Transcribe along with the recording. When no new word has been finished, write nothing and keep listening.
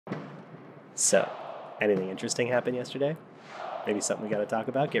So, anything interesting happened yesterday? Maybe something we got to talk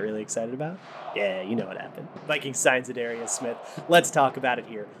about, get really excited about? Yeah, you know what happened. Vikings signed Za'Darius Smith. Let's talk about it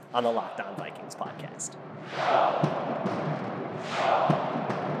here on the Locked On Vikings podcast.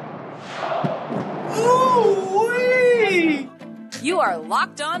 Ooh-wee! You are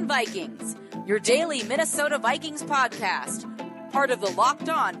Locked On Vikings, your daily Minnesota Vikings podcast, part of the Locked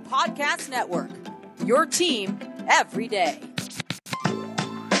On Podcast Network, your team every day.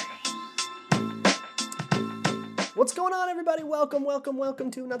 What's going on, everybody?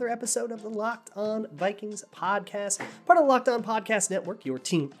 Welcome to another episode of the Locked On Vikings podcast, part of the Locked On Podcast Network, your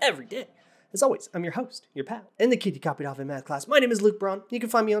team every day. As always, I'm your host, your pal, and the kid you copied off in math class. My name is Luke Braun. You can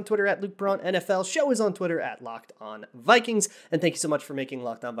find me on Twitter at Luke Braun NFL. Show is on Twitter at Locked On Vikings. And thank you so much for making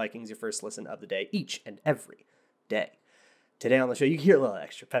Locked On Vikings your first listen of the day, each and every day. Today on the show, you can hear a little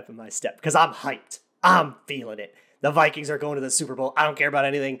extra pep in my step because I'm hyped. I'm feeling it. The Vikings are going to the Super Bowl. I don't care about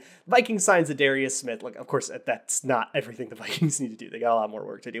anything. Vikings signs Za'Darius Smith. Look, of course, that's not everything the Vikings need to do. They got a lot more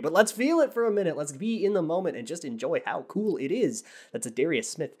work to do. But let's feel it for a minute. Let's be in the moment and just enjoy how cool it is that Za'Darius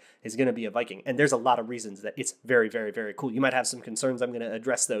Smith is going to be a Viking. And there's a lot of reasons that it's very, very, very cool. You might have some concerns. I'm going to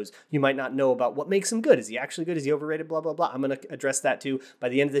address those. You might not know about what makes him good. Is he actually good? Is he overrated? Blah, blah, blah. I'm going to address that too. By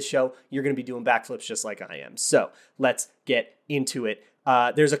the end of this show, you're going to be doing backflips just like I am. So let's get into it.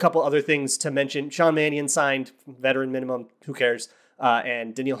 There's a couple other things to mention. Sean Mannion signed veteran minimum. Who cares?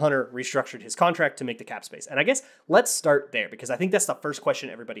 And Danielle Hunter restructured his contract to make the cap space. And I guess let's start there because I think that's the first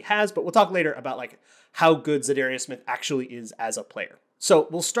question everybody has. But we'll talk later about like how good Za'Darius Smith actually is as a player. So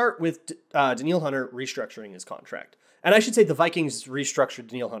we'll start with Danielle Hunter restructuring his contract. And I should say the Vikings restructured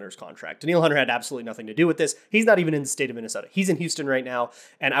Danielle Hunter's contract. Danielle Hunter had absolutely nothing to do with this. He's not even in the state of Minnesota. He's in Houston right now.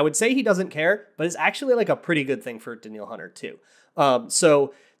 And I would say he doesn't care, but it's actually like a pretty good thing for Danielle Hunter too.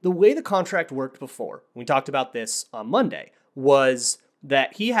 So the way the contract worked before, we talked about this on Monday, was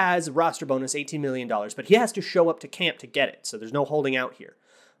that he has a roster bonus, $18 million, but he has to show up to camp to get it. So there's no holding out here.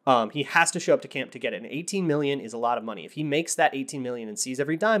 He has to show up to camp to get it. And $18 million is a lot of money. If he makes that $18 million and sees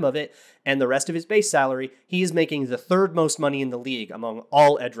every dime of it and the rest of his base salary, he is making the third most money in the league among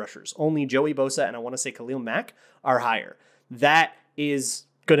all edge rushers. Only Joey Bosa and I want to say Khalil Mack are higher. That is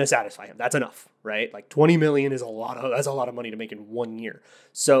going to satisfy him. That's enough, right? Like $20 million that's a lot of money to make in 1 year.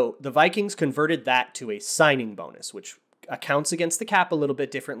 So the Vikings converted that to a signing bonus, which accounts against the cap a little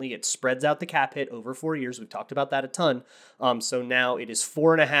bit differently. It spreads out the cap hit over 4 years. We've talked about that a ton. So now it is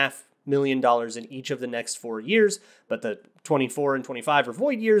 $4.5 million in each of the next 4 years, but the 24 and 25 are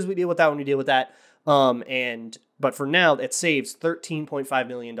void years. We deal with that when we deal with that. But for now, it saves $13.5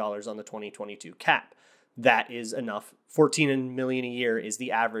 million on the 2022 cap. That is enough. $14 million a year is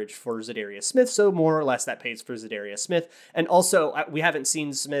the average for Za'Darius Smith. So more or less that pays for Za'Darius Smith. And also we haven't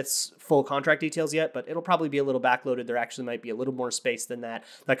seen Smith's full contract details yet, but it'll probably be a little backloaded. There actually might be a little more space than that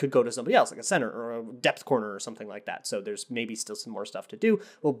could go to somebody else, like a center or a depth corner or something like that. So there's maybe still some more stuff to do.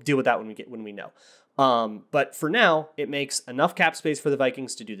 We'll deal with that when we know. But for now, it makes enough cap space for the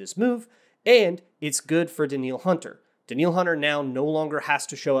Vikings to do this move. And it's good for Danielle Hunter. Danielle Hunter now no longer has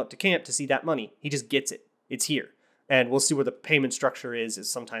to show up to camp to see that money. He just gets it. It's here. And we'll see where the payment structure is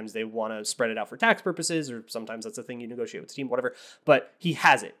sometimes they want to spread it out for tax purposes, or sometimes that's a thing you negotiate with the team, whatever. But he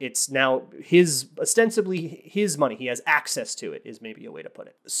has it. It's now ostensibly his money. He has access to it is maybe a way to put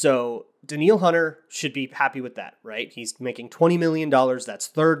it. So Danielle Hunter should be happy with that, right? He's making $20 million. That's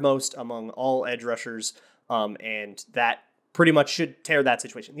third most among all edge rushers. And that pretty much should tear that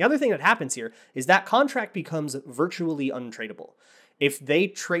situation. The other thing that happens here is that contract becomes virtually untradeable. If they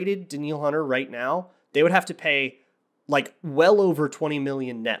traded Danielle Hunter right now, they would have to pay like well over 20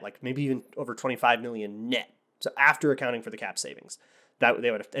 million net, like maybe even over 25 million net. So after accounting for the cap savings, that they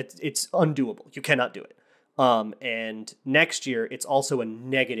would have, it's undoable. You cannot do it. And next year, it's also a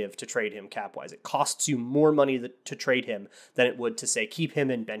negative to trade him cap wise. It costs you more money to trade him than it would to say keep him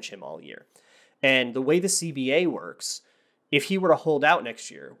and bench him all year. And the way the CBA works, if he were to hold out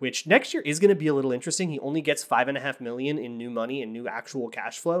next year, which next year is going to be a little interesting, he only gets $5.5 million in new money and new actual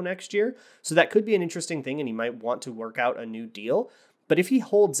cash flow next year. So that could be an interesting thing, and he might want to work out a new deal. But if he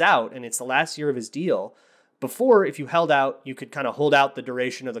holds out and it's the last year of his deal, before, if you held out, you could kind of hold out the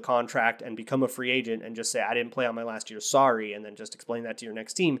duration of the contract and become a free agent and just say, I didn't play on my last year, sorry, and then just explain that to your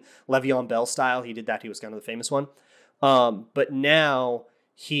next team. Le'Veon Bell style, he did that. He was kind of the famous one. But now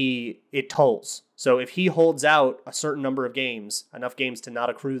it tolls. So if he holds out a certain number of games, enough games to not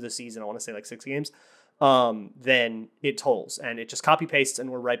accrue the season, I want to say like 6 games, then it tolls and it just copy pastes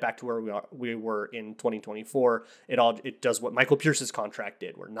and we're right back to where we were in 2024. It does what Michael Pierce's contract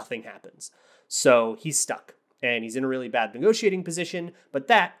did, where nothing happens. So he's stuck and he's in a really bad negotiating position, but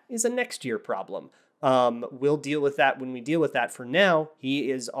that is a next year problem. We'll deal with that when we deal with that. For now,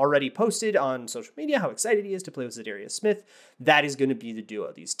 he is already posted on social media how excited he is to play with Za'Darius Smith. That is going to be the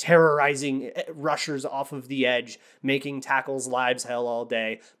duo. These terrorizing rushers off of the edge, making tackles' lives hell all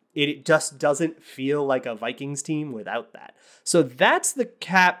day. It just doesn't feel like a Vikings team without that. So that's the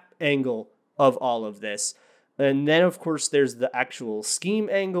cap angle of all of this. And then, of course, there's the actual scheme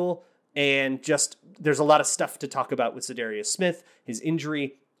angle. And just there's a lot of stuff to talk about with Za'Darius Smith, his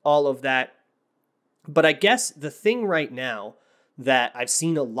injury, all of that. But I guess the thing right now that I've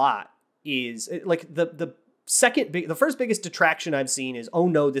seen a lot is like the first biggest detraction I've seen is, oh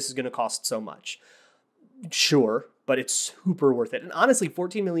no, this is going to cost so much. Sure, but it's super worth it. And honestly,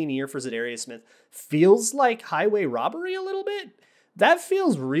 $14 million a year for Za'Darius Smith feels like highway robbery a little bit. That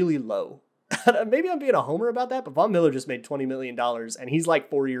feels really low. Maybe I'm being a homer about that, but Von Miller just made $20 million and he's like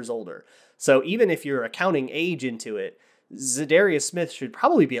 4 years older. So even if you're accounting age into it, Za'Darius Smith should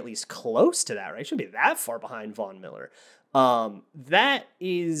probably be at least close to that, right? Shouldn't be that far behind Von Miller. That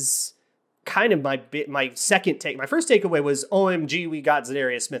is kind of my second take. My first takeaway was, OMG, we got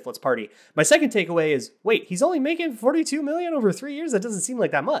Za'Darius Smith, let's party. My second takeaway is, wait, he's only making $42 million over 3 years? That doesn't seem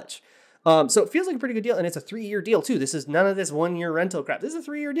like that much. So it feels like a pretty good deal, and it's a 3-year deal too. This is none of this 1-year rental crap. This is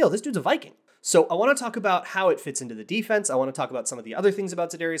a 3-year deal. This dude's a Viking. So I want to talk about how it fits into the defense. I want to talk about some of the other things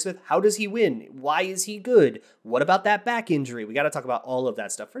about Za'Darius Smith. How does he win? Why is he good? What about that back injury? We got to talk about all of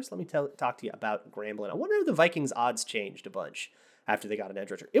that stuff. First, let me talk to you about Grambling. I wonder if the Vikings' odds changed a bunch after they got an edge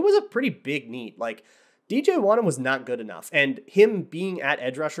rusher. It was a pretty big need. Like, DJ Wanham was not good enough, and him being at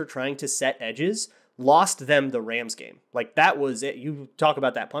edge rusher trying to set edges lost them the Rams game. Like, that was it. You talk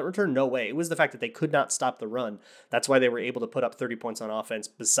about that punt return? No way. It was the fact that they could not stop the run. That's why they were able to put up 30 points on offense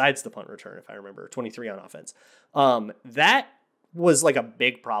besides the punt return, if I remember, 23 on offense. That was like a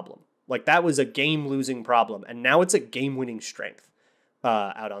big problem. Like, that was a game-losing problem, and now it's a game-winning strength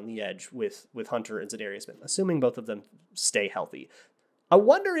out on the edge with Hunter and Za'Darius Smith, assuming both of them stay healthy. I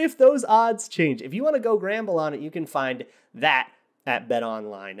wonder if those odds change. If you want to go Gramble on it, you can find that at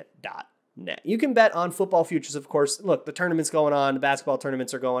betonline.net. You can bet on football futures, of course. Look, the tournament's going on. The basketball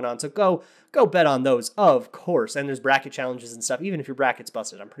tournaments are going on. So go bet on those, of course. And there's bracket challenges and stuff. Even if your bracket's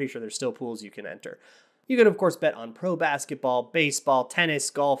busted, I'm pretty sure there's still pools you can enter. You can, of course, bet on pro basketball, baseball, tennis,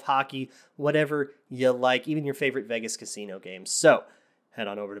 golf, hockey, whatever you like, even your favorite Vegas casino games. So head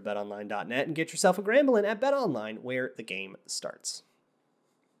on over to betonline.net and get yourself a Gramblin at BetOnline, where the game starts.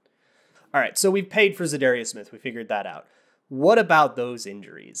 All right, so we've paid for Za'Darius Smith. We figured that out. What about those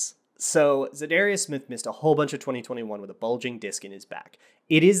injuries? So Za'Darius Smith missed a whole bunch of 2021 with a bulging disc in his back.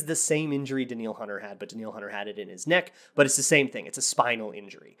 It is the same injury Danielle Hunter had, but Danielle Hunter had it in his neck. But it's the same thing. It's a spinal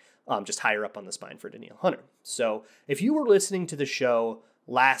injury, just higher up on the spine for Danielle Hunter. So if you were listening to the show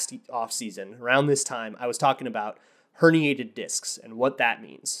last offseason, around this time, I was talking about herniated discs and what that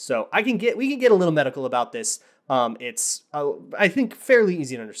means. So we can get a little medical about this. It's, I think, fairly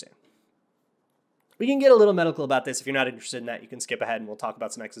easy to understand. We can get a little medical about this. If you're not interested in that, you can skip ahead and we'll talk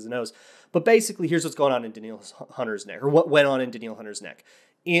about some X's and O's. But basically, here's what's going on in Danielle Hunter's neck, or what went on in Danielle Hunter's neck.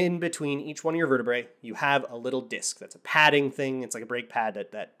 In between each one of your vertebrae, you have a little disc. That's a padding thing. It's like a brake pad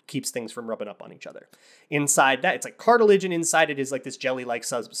that keeps things from rubbing up on each other. Inside that, it's like cartilage, and inside it is like this jelly-like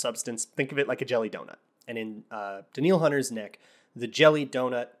substance. Think of it like a jelly donut. And in Danielle Hunter's neck, the jelly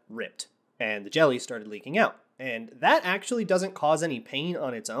donut ripped, and the jelly started leaking out. And that actually doesn't cause any pain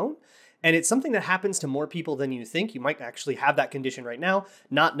on its own. And it's something that happens to more people than you think. You might actually have that condition right now,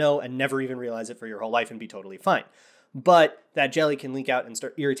 not know, and never even realize it for your whole life and be totally fine. But that jelly can leak out and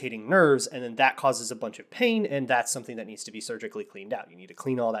start irritating nerves, and then that causes a bunch of pain, and that's something that needs to be surgically cleaned out. You need to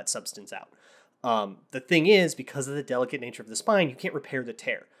clean all that substance out. The thing is, because of the delicate nature of the spine, you can't repair the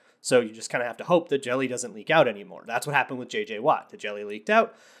tear. So you just kind of have to hope the jelly doesn't leak out anymore. That's what happened with J.J. Watt. The jelly leaked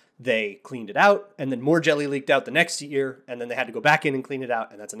out. They cleaned it out, and then more jelly leaked out the next year, and then they had to go back in and clean it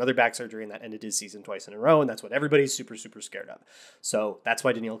out, and that's another back surgery, and that ended his season twice in a row, and that's what everybody's super, super scared of. So that's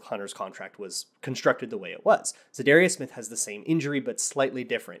why Danielle Hunter's contract was constructed the way it was. Za'Darius Smith has the same injury, but slightly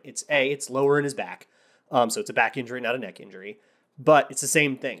different. It's lower in his back, so it's a back injury, not a neck injury, but it's the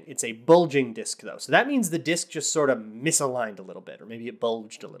same thing. It's a bulging disc, though, so that means the disc just sort of misaligned a little bit, or maybe it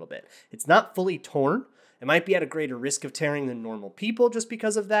bulged a little bit. It's not fully torn. It might be at a greater risk of tearing than normal people just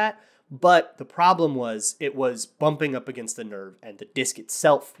because of that. But the problem was it was bumping up against the nerve, and the disc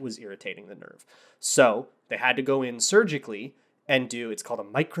itself was irritating the nerve. So they had to go in surgically and it's called a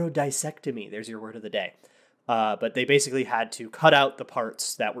microdissectomy. There's your word of the day. But they basically had to cut out the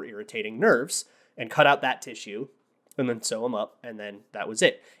parts that were irritating nerves and cut out that tissue and then sew them up. And then that was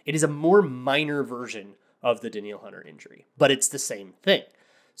it. It is a more minor version of the Danielle Hunter injury, but it's the same thing.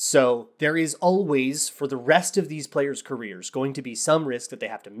 So there is always, for the rest of these players' careers, going to be some risk that they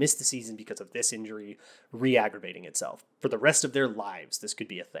have to miss the season because of this injury re-aggravating itself. For the rest of their lives, this could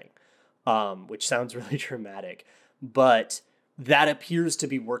be a thing, which sounds really dramatic. But that appears to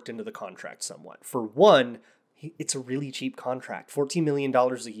be worked into the contract somewhat. For one, it's a really cheap contract. $14 million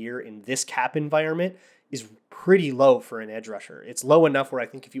a year in this cap environment is pretty low for an edge rusher. It's low enough where I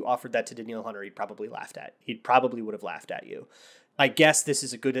think if you offered that to Danielle Hunter, he probably would have laughed at you. I guess this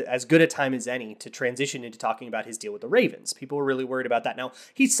is as good a time as any to transition into talking about his deal with the Ravens. People were really worried about that. Now,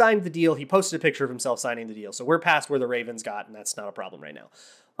 he signed the deal. He posted a picture of himself signing the deal. So we're past where the Ravens got, and that's not a problem right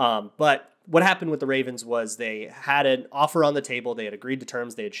now. But what happened with the Ravens was they had an offer on the table. They had agreed to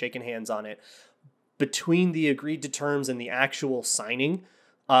terms. They had shaken hands on it. Between the agreed to terms and the actual signing,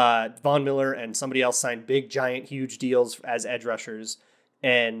 Von Miller and somebody else signed big, giant, huge deals as edge rushers.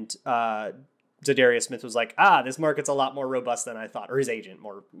 And Za'Darius Smith was like, this market's a lot more robust than I thought. Or his agent,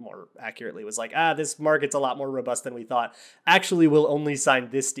 more accurately, was like, this market's a lot more robust than we thought. Actually, we'll only sign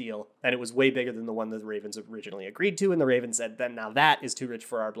this deal. And it was way bigger than the one that the Ravens originally agreed to. And the Ravens said, then now that is too rich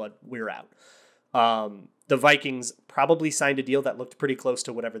for our blood. We're out. The Vikings probably signed a deal that looked pretty close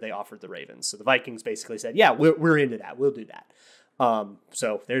to whatever they offered the Ravens. So the Vikings basically said, yeah, we're into that. We'll do that.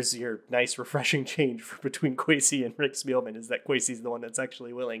 So there's your nice, refreshing change between Kwesi and Rick Spielman, is that Kwesi's the one that's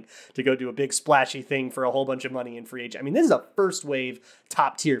actually willing to go do a big splashy thing for a whole bunch of money in free agent. I mean, this is a first wave,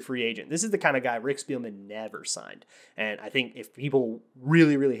 top tier free agent. This is the kind of guy Rick Spielman never signed. And I think if people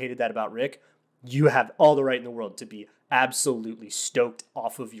really, really hated that about Rick, you have all the right in the world to be absolutely stoked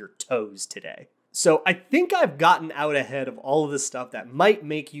off of your toes today. So I think I've gotten out ahead of all of the stuff that might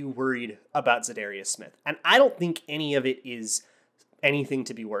make you worried about Za'Darius Smith. And I don't think any of it is anything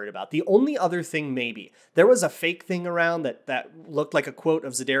to be worried about. The only other thing, maybe, there was a fake thing around that looked like a quote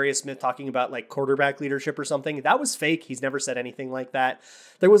of Za'Darius Smith talking about like quarterback leadership or something. That was fake. He's never said anything like that.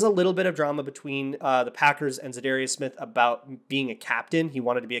 There was a little bit of drama between the Packers and Za'Darius Smith about being a captain. He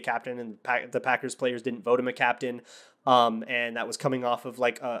wanted to be a captain, and the Packers players didn't vote him a captain. And that was coming off of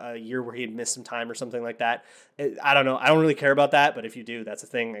like a year where he had missed some time or something like that. I don't know. I don't really care about that, but if you do, that's a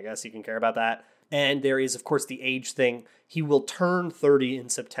thing. I guess you can care about that. And there is, of course, the age thing. He will turn 30 in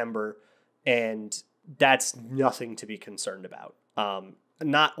September, and that's nothing to be concerned about.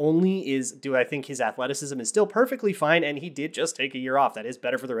 Not only do I think his athleticism is still perfectly fine, and he did just take a year off. That is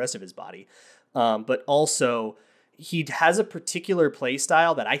better for the rest of his body. But also, he has a particular play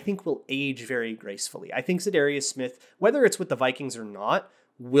style that I think will age very gracefully. I think Za'Darius Smith, whether it's with the Vikings or not,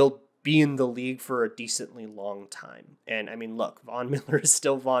 will be in the league for a decently long time. And I mean, look, Von Miller is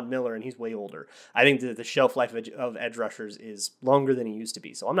still Von Miller, and he's way older. I think that the shelf life of edge rushers is longer than he used to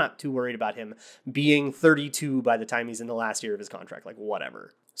be. So I'm not too worried about him being 32 by the time he's in the last year of his contract, like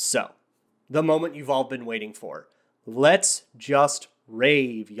whatever. So the moment you've all been waiting for. Let's just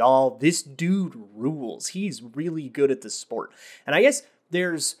rave, y'all. This dude rules. He's really good at the sport. And I guess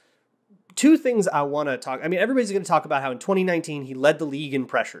there's two things I want to talk. I mean, everybody's going to talk about how in 2019 he led the league in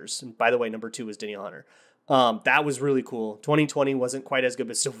pressures. And by the way, number 2 was Danielle Hunter. That was really cool. 2020 wasn't quite as good,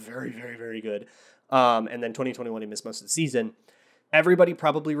 but still very, very, very good. And then 2021 he missed most of the season. Everybody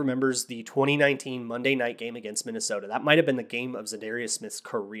probably remembers the 2019 Monday night game against Minnesota. That might have been the game of Za'Darius Smith's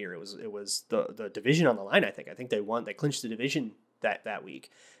career. It was the division on the line. I think they won. They clinched the division that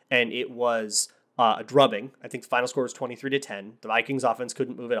week, and it was a drubbing. I think the final score was 23-10. The Vikings offense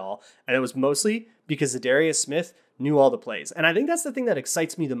couldn't move at all. And it was mostly because Za'Darius Smith knew all the plays. And I think that's the thing that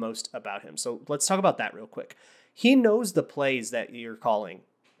excites me the most about him. So let's talk about that real quick. He knows the plays that you're calling.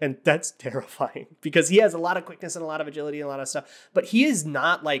 And that's terrifying because he has a lot of quickness and a lot of agility and a lot of stuff. But he is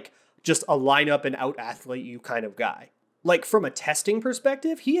not like just a line up and out athlete you kind of guy. Like from a testing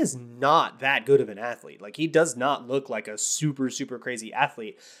perspective, he is not that good of an athlete. Like he does not look like a super, super crazy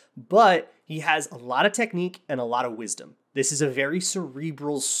athlete, but he has a lot of technique and a lot of wisdom. This is a very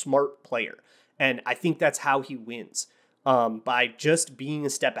cerebral, smart player. And I think that's how he wins. By just being a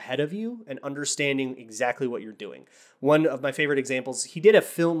step ahead of you and understanding exactly what you're doing. One of my favorite examples, he did a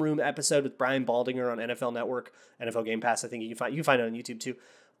film room episode with Brian Baldinger on NFL Network, NFL Game Pass. I think you can find it on YouTube too.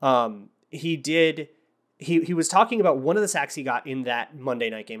 He was talking about one of the sacks he got in that Monday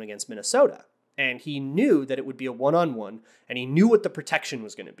night game against Minnesota. And he knew that it would be a one-on-one, and he knew what the protection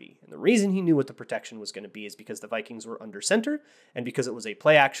was going to be. And the reason he knew what the protection was going to be is because the Vikings were under center and because it was a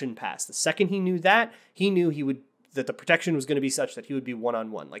play-action pass. The second he knew that, he knew that the protection was going to be such that he would be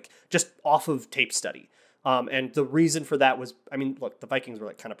one-on-one, like just off of tape study. And the reason for that was, I mean, look, the Vikings were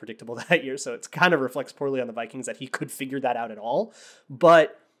like kind of predictable that year, so it kind of reflects poorly on the Vikings that he could figure that out at all.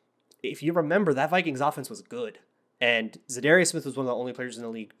 But if you remember, that Vikings offense was good. And Za'Darius Smith was one of the only players in the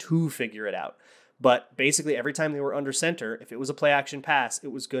league to figure it out. But basically every time they were under center, if it was a play action pass,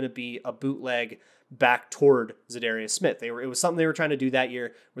 it was going to be a bootleg back toward Za'Darius Smith. It was something they were trying to do that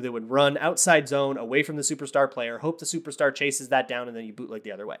year, where they would run outside zone away from the superstar player, hope the superstar chases that down, and then you bootleg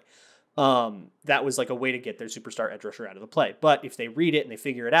the other way. That was like a way to get their superstar edge rusher out of the play. But if they read it and they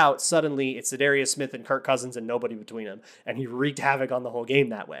figure it out, suddenly it's Za'Darius Smith and Kirk Cousins and nobody between them. And he wreaked havoc on the whole game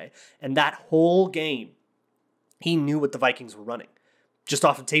that way. And that whole game, he knew what the Vikings were running, just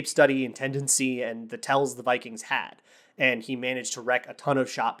off of tape study and tendency and the tells the Vikings had. And he managed to wreck a ton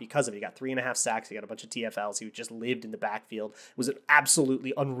of shot because of it. He got 3.5 sacks. He got a bunch of TFLs. He just lived in the backfield. It was an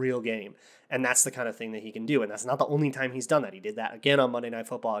absolutely unreal game. And that's the kind of thing that he can do. And that's not the only time he's done that. He did that again on Monday Night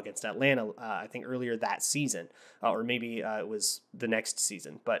Football against Atlanta, I think earlier that season. Or maybe it was the next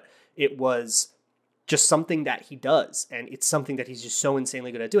season. But it was just something that he does. And it's something that he's just so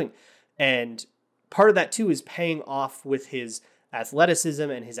insanely good at doing. And part of that, too, is paying off with his athleticism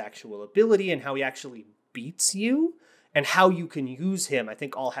and his actual ability and how he actually beats you. And how you can use him, I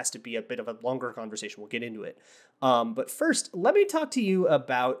think all has to be a bit of a longer conversation. We'll get into it. But first, let me talk to you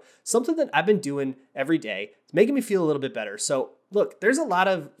about something that I've been doing every day. It's making me feel a little bit better. So look, there's a lot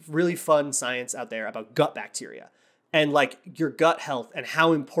of really fun science out there about gut bacteria and like your gut health and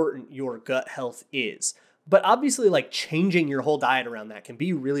how important your gut health is. But obviously, like changing your whole diet around that can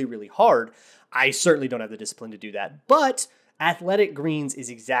be really, really hard. I certainly don't have the discipline to do that. But Athletic Greens is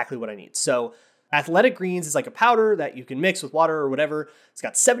exactly what I need. So Athletic Greens is like a powder that you can mix with water or whatever. It's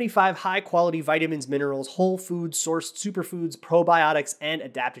got 75 high-quality vitamins, minerals, whole food sourced superfoods, probiotics, and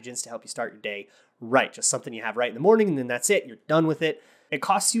adaptogens to help you start your day right. Just something you have right in the morning, and then that's it. You're done with it. It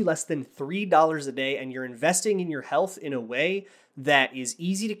costs you less than $3 a day, and you're investing in your health in a way that is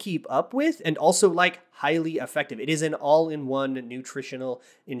easy to keep up with and also like highly effective. It is an all-in-one nutritional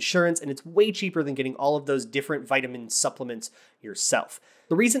insurance, and it's way cheaper than getting all of those different vitamin supplements yourself.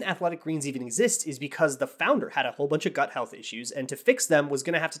 The reason Athletic Greens even exists is because the founder had a whole bunch of gut health issues, and to fix them was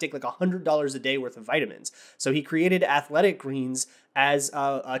going to have to take like $100 a day worth of vitamins. So he created Athletic Greens as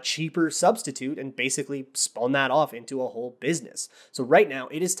a cheaper substitute and basically spun that off into a whole business. So right now,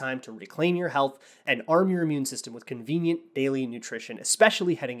 it is time to reclaim your health and arm your immune system with convenient daily nutrition,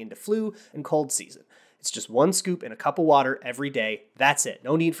 especially heading into flu and cold season. It's just one scoop in a cup of water every day. That's it.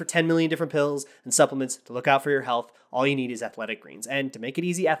 No need for 10 million different pills and supplements to look out for your health. All you need is Athletic Greens. And to make it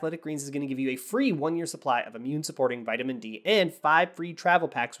easy, Athletic Greens is going to give you a free 1-year supply of immune-supporting vitamin D and 5 free travel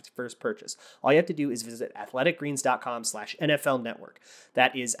packs with your first purchase. All you have to do is visit athleticgreens.com/NFL Network.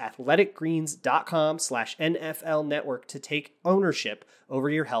 That is athleticgreens.com/NFL Network to take ownership over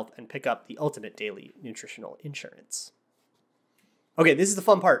your health and pick up the ultimate daily nutritional insurance. Okay, this is the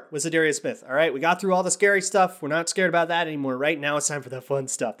fun part with Za'Darius Smith. All right, we got through all the scary stuff. We're not scared about that anymore. Right now, it's time for the fun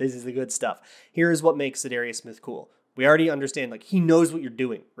stuff. This is the good stuff. Here is what makes Za'Darius Smith cool. We already understand, like, he knows what you're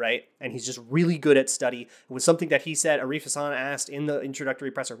doing, right? And he's just really good at study. It was something that he said, Arif Hassan asked in the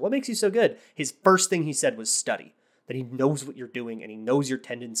introductory presser, what makes you so good? His first thing he said was study. That he knows what you're doing, and he knows your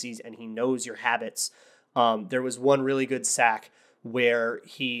tendencies, and he knows your habits. There was one really good sack where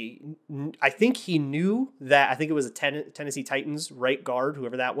I think he knew that, I think it was a Tennessee Titans right guard,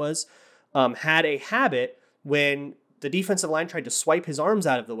 whoever that was, had a habit when the defensive line tried to swipe his arms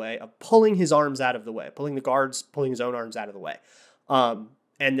out of the way, of pulling his arms out of the way, pulling his own arms out of the way,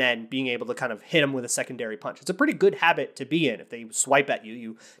 and then being able to kind of hit him with a secondary punch. It's a pretty good habit to be in. If they swipe at you,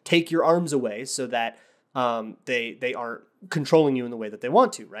 you take your arms away so that they aren't controlling you in the way that they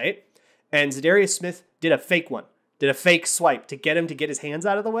want to, right? And Za'Darius Smith did a fake swipe to get him to get his hands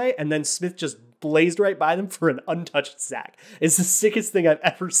out of the way, and then Smith just blazed right by them for an untouched sack. It's the sickest thing I've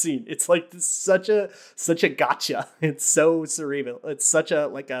ever seen. It's like such a gotcha. It's so cerebral. It's such a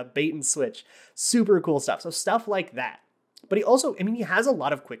like a bait and switch. Super cool stuff. So stuff like that. But he also, he has a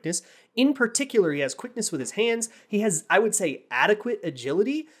lot of quickness. In particular, he has quickness with his hands. He has, I would say, adequate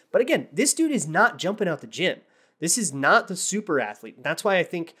agility. But again, this dude is not jumping out the gym. This is not the super athlete. That's why I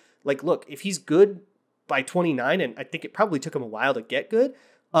think, like, look, if he's good by 29, and I think it probably took him a while to get good,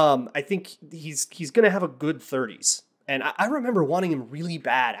 I think he's going to have a good 30s. And I remember wanting him really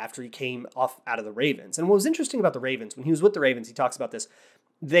bad after he came out of the Ravens. And what was interesting about the Ravens, when he was with the Ravens, he talks about this,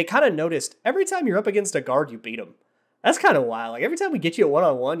 they kind of noticed every time you're up against a guard, you beat him. That's kind of wild. Like every time we get you a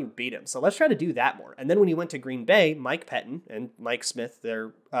one-on-one, you beat him. So let's try to do that more. And then when he went to Green Bay, Mike Pettin and Mike Smith,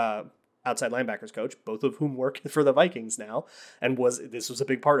 their outside linebackers coach, both of whom work for the Vikings now, and this was a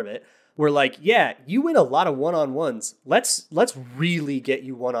big part of it, were like, yeah, you win a lot of one-on-ones. Let's really get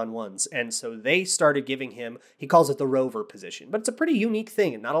you one-on-ones. And so they started giving him, he calls it the rover position, but it's a pretty unique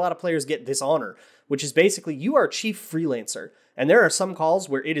thing, and not a lot of players get this honor, which is basically you are chief freelancer. And there are some calls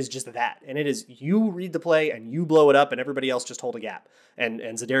where it is just that. And it is you read the play and you blow it up and everybody else just hold a gap. And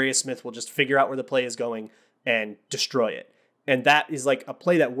Za'Darius Smith will just figure out where the play is going and destroy it. And that is like a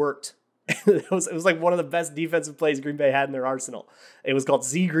play that worked. It was like one of the best defensive plays Green Bay had in their arsenal. It was called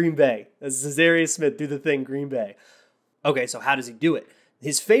Z Green Bay. Za'Darius Smith, do the thing, Green Bay. Okay, so how does he do it?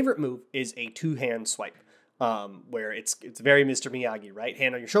 His favorite move is a two-hand swipe, where it's very Mr. Miyagi, right?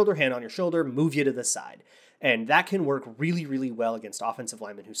 Hand on your shoulder, move you to the side. And that can work really, really well against offensive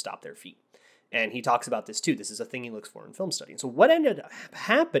linemen who stop their feet. And he talks about this too. This is a thing he looks for in film study. And so what ended up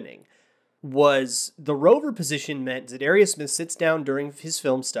happening was the rover position meant Za'Darius Smith sits down during his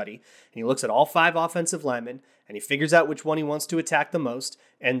film study and he looks at all 5 offensive linemen and he figures out which one he wants to attack the most.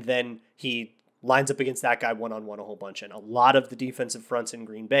 And then he lines up against that guy one-on-one a whole bunch. And a lot of the defensive fronts in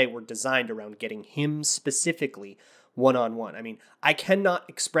Green Bay were designed around getting him specifically one-on-one. I mean, I cannot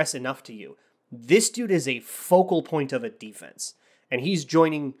express enough to you. This dude is a focal point of a defense. And he's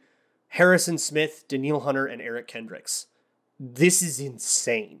joining Harrison Smith, Danielle Hunter, and Eric Kendricks. This is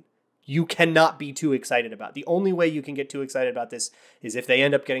insane. You cannot be too excited about. The only way you can get too excited about this is if they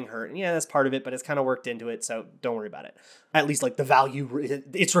end up getting hurt. And yeah, that's part of it, but it's kind of worked into it, so don't worry about it. At least like the value,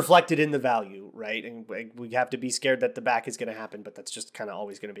 it's reflected in the value, right? And we have to be scared that the back is going to happen, but that's just kind of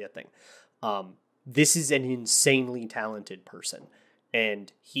always going to be a thing. This is an insanely talented person,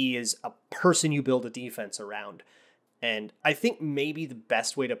 and he is a person you build a defense around. And I think maybe the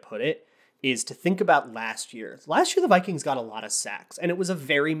best way to put it is to think about last year. Last year, the Vikings got a lot of sacks, and it was a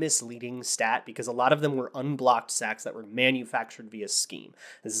very misleading stat because a lot of them were unblocked sacks that were manufactured via scheme.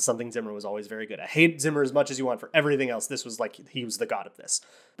 This is something Zimmer was always very good at. I hate Zimmer as much as you want for everything else. This was like, he was the god of this.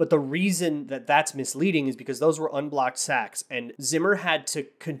 But the reason that that's misleading is because those were unblocked sacks, and Zimmer had to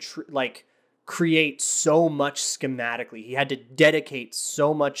create so much schematically. He had to dedicate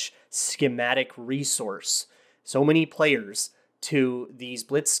so much schematic resource, so many players to these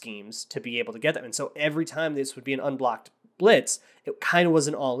blitz schemes to be able to get them. And so every time this would be an unblocked blitz, it kind of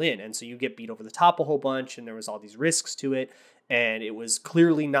wasn't all in. And so you get beat over the top a whole bunch, and there was all these risks to it. And it was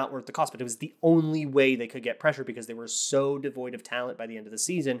clearly not worth the cost, but it was the only way they could get pressure because they were so devoid of talent by the end of the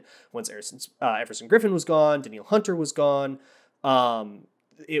season. Once Everson Griffin was gone, Danielle Hunter was gone.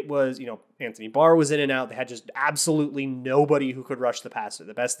 It was, Anthony Barr was in and out. They had just absolutely nobody who could rush the passer.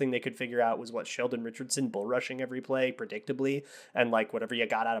 The best thing they could figure out was Sheldon Richardson bull rushing every play predictably, and like whatever you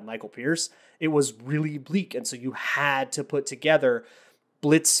got out of Michael Pierce. It was really bleak. And so you had to put together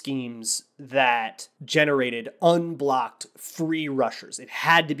blitz schemes that generated unblocked free rushers. It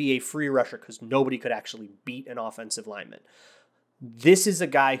had to be a free rusher because nobody could actually beat an offensive lineman. This is a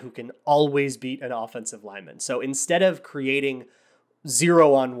guy who can always beat an offensive lineman. So instead of creating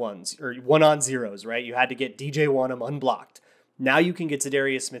 0-on-1s or 1-on-0s, right? You had to get DJ Wanham unblocked. Now you can get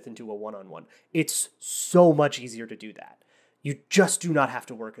Za'Darius Smith into a 1-on-1. It's so much easier to do that. You just do not have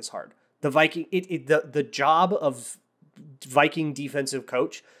to work as hard. The job of Viking defensive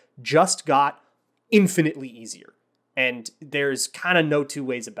coach just got infinitely easier. And there's kind of no two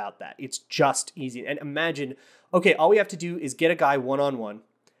ways about that. It's just easy. And imagine, okay, all we have to do is get a guy 1-on-1,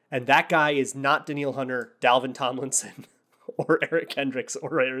 and that guy is not Danielle Hunter, Dalvin Tomlinson, or Eric Kendricks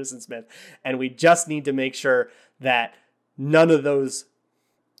or Harrison Smith. And we just need to make sure that none of those,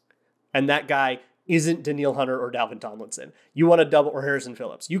 and that guy isn't Danielle Hunter or Dalvin Tomlinson. You want to double, or Harrison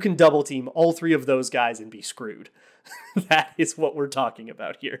Phillips. You can double team all 3 of those guys and be screwed. That is what we're talking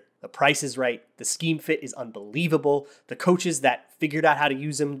about here. The price is right. The scheme fit is unbelievable. The coaches that figured out how to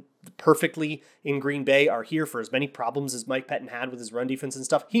use him perfectly in Green Bay are here for as many problems as Mike Pettin had with his run defense and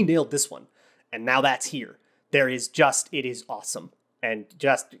stuff. He nailed this one. And now that's here. It is awesome. And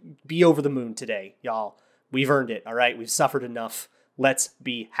just be over the moon today, y'all. We've earned it, all right? We've suffered enough. Let's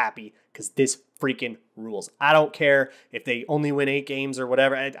be happy because this freaking rules. I don't care if they only win 8 games or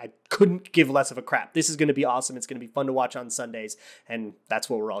whatever. I couldn't give less of a crap. This is going to be awesome. It's going to be fun to watch on Sundays, and that's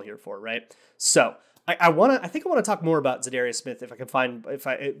what we're all here for, right? So I think I want to talk more about Za'Darius Smith if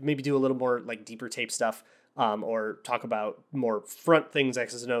I maybe do a little more like deeper tape stuff. Or talk about more front things,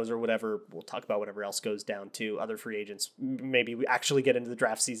 X's and O's or whatever. We'll talk about whatever else goes down to other free agents. Maybe we actually get into the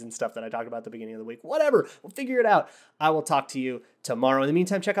draft season stuff that I talked about at the beginning of the week. Whatever. We'll figure it out. I will talk to you tomorrow. In the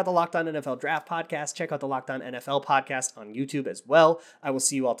meantime, check out the Locked On NFL Draft Podcast. Check out the Locked On NFL Podcast on YouTube as well. I will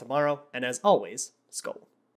see you all tomorrow. And as always, Skol.